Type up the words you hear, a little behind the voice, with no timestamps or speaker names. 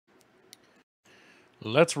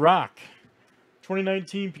Let's rock.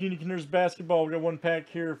 2019 Panini Contenders basketball. We got one pack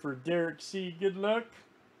here for Derrick C. Good luck.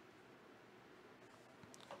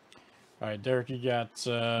 All right, Derrick, you got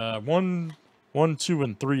 1, 2,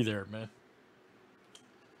 and 3 there, man.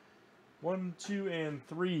 1, 2, and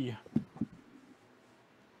 3.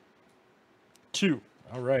 2.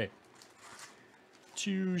 All right.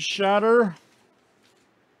 2 shotter.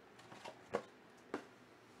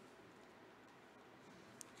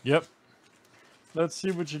 Yep. Let's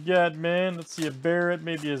see what you got, man. Let's see a Barrett,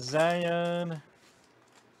 maybe a Zion.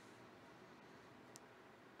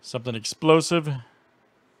 Something explosive.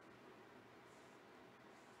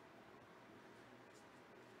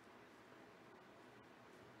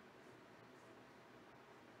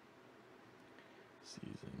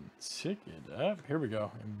 Season ticket up. Here we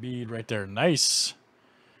go. Embiid right there. Nice.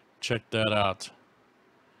 Check that out.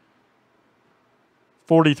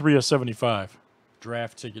 43 of 75.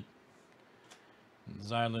 Draft ticket.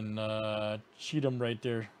 Zylan Cheatham right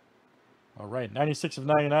there. All right. 96 of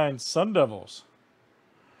 99. Sun Devils.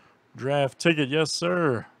 Draft ticket. Yes,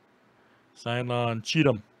 sir. Zylan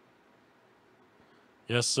Cheatham.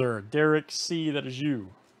 Yes, sir. Derrick C. That is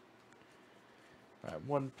you. All right,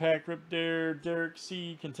 one pack rip there. Derrick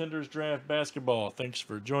C. Contenders Draft Basketball. Thanks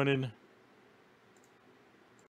for joining.